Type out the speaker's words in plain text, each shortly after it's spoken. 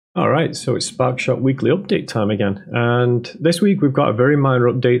All right, so it's Sparkshot weekly update time again. And this week we've got a very minor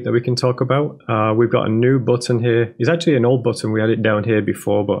update that we can talk about. We've got a new button here. It's actually an old button. We had it down here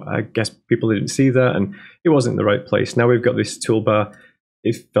before, but I guess people didn't see that and it wasn't in the right place. Now we've got this toolbar.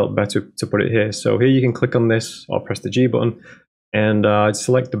 It felt better to put it here. So here you can click on this or press the G button and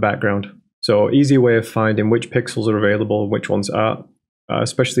select the background. So easy way of finding which pixels are available, which ones aren't,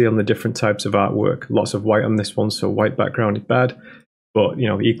 especially on the different types of artwork. Lots of white on this one, so white background is bad. But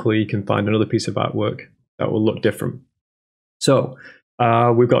equally, you can find another piece of artwork that will look different. So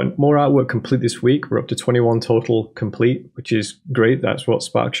we've got more artwork complete this week. We're up to 21 total complete, which is great. That's what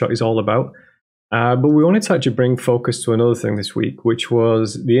Sparkshot is all about. But we wanted to actually bring focus to another thing this week, which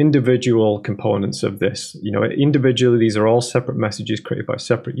was the individual components of this. Individually, these are all separate messages created by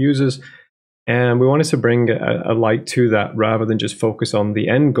separate users. And we wanted to bring a light to that rather than just focus on the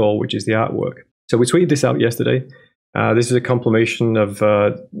end goal, which is the artwork. So we tweeted this out yesterday. This is a compilation of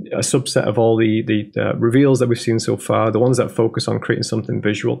a subset of all the reveals that we've seen so far, the ones that focus on creating something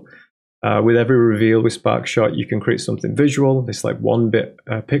visual. With every reveal with Sparkshot, you can create something visual. It's like 1-bit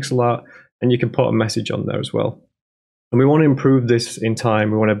pixel art, and you can put a message on there as well. And we want to improve this in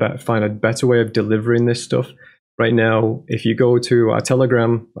time. We want to find a better way of delivering this stuff. Right now, if you go to our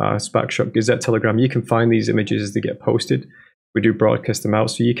Telegram, Sparkshot Gazette Telegram, you can find these images as they get posted. We do broadcast them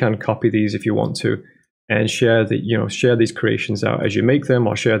out, so you can copy these if you want to. And share these creations out as you make them,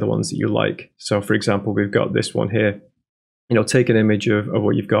 or share the ones that you like. So, for example, we've got this one here. Take an image of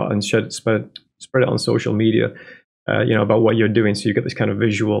what you've got and spread it on social media. About what you're doing, so you get this kind of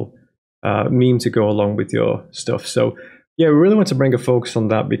visual meme to go along with your stuff. So, yeah, we really want to bring a focus on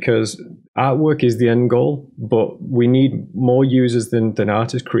that because artwork is the end goal, but we need more users than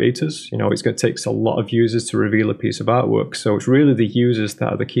artist creators. It's going to take a lot of users to reveal a piece of artwork. So it's really the users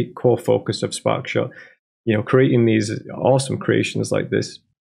that are the key core focus of Sparkshot. Creating these awesome creations like this.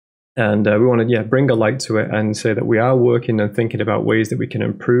 And we want to, bring a light to it and say that we are working and thinking about ways that we can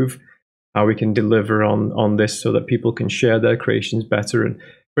improve how we can deliver on this so that people can share their creations better and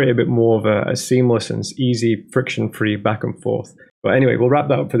create a bit more of a seamless and easy, friction-free back and forth. But anyway, we'll wrap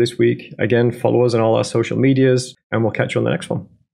that up for this week. Again, follow us on all our social medias and we'll catch you on the next one.